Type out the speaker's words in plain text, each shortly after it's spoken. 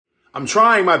I'm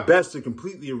trying my best to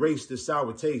completely erase this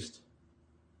sour taste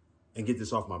and get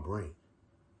this off my brain.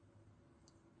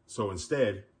 So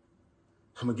instead,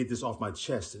 I'm going to get this off my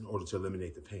chest in order to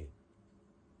eliminate the pain.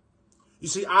 You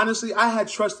see, honestly, I had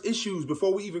trust issues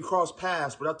before we even crossed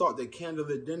paths, but I thought that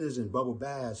candlelit dinners and bubble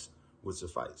baths would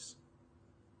suffice.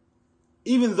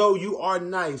 Even though you are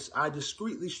nice, I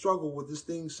discreetly struggle with this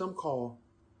thing some call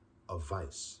a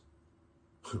vice.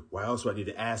 Why else do I need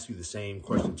to ask you the same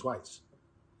question twice?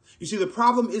 You see, the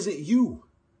problem isn't you.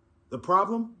 The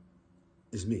problem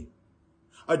is me.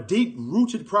 A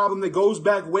deep-rooted problem that goes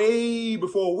back way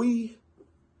before we.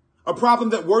 A problem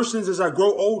that worsens as I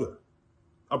grow older.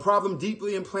 A problem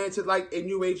deeply implanted like a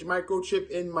new age microchip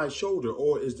in my shoulder,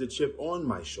 or is the chip on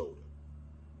my shoulder?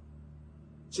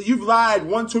 So you've lied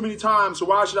one too many times, so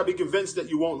why should I be convinced that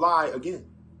you won't lie again?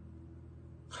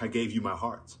 I gave you my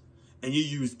heart, and you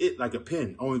used it like a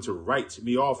pen, only to write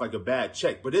me off like a bad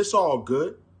check. But it's all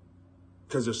good,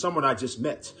 because there's someone I just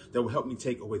met that will help me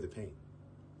take away the pain.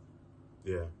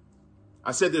 Yeah.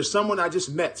 I said there's someone I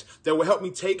just met that will help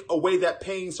me take away that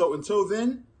pain. So until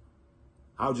then,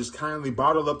 I'll just kindly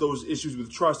bottle up those issues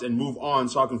with trust and move on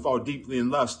so I can fall deeply in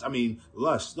lust.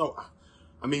 Lust.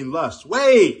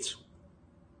 Wait.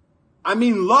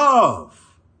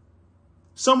 Love.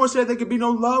 Someone said there could be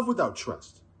no love without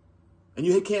trust. And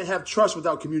you can't have trust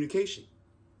without communication.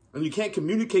 And you can't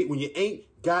communicate when you ain't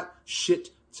got shit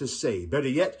to say. Better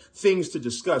yet, things to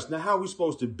discuss. Now, how are we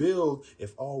supposed to build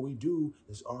if all we do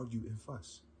is argue and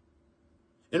fuss?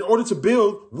 In order to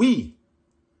build, we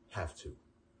have to.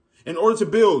 In order to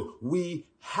build, we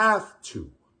have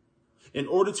to. In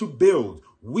order to build,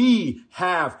 we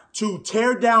have to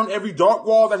tear down every dark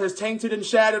wall that has tainted and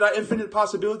shattered our infinite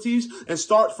possibilities and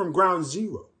start from ground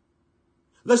zero.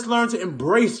 Let's learn to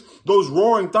embrace those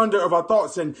roaring thunder of our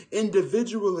thoughts and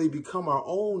individually become our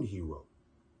own hero.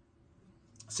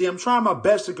 See, I'm trying my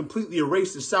best to completely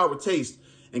erase the sour taste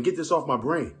and get this off my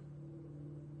brain.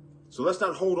 So let's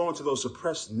not hold on to those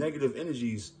suppressed negative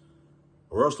energies,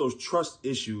 or else those trust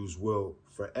issues will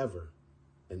forever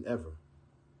and ever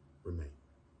remain.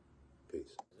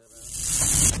 Peace.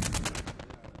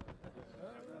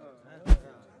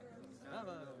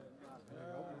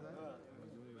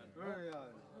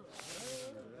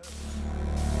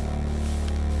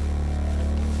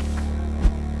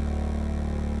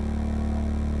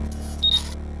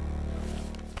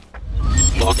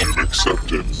 Login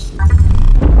accepted.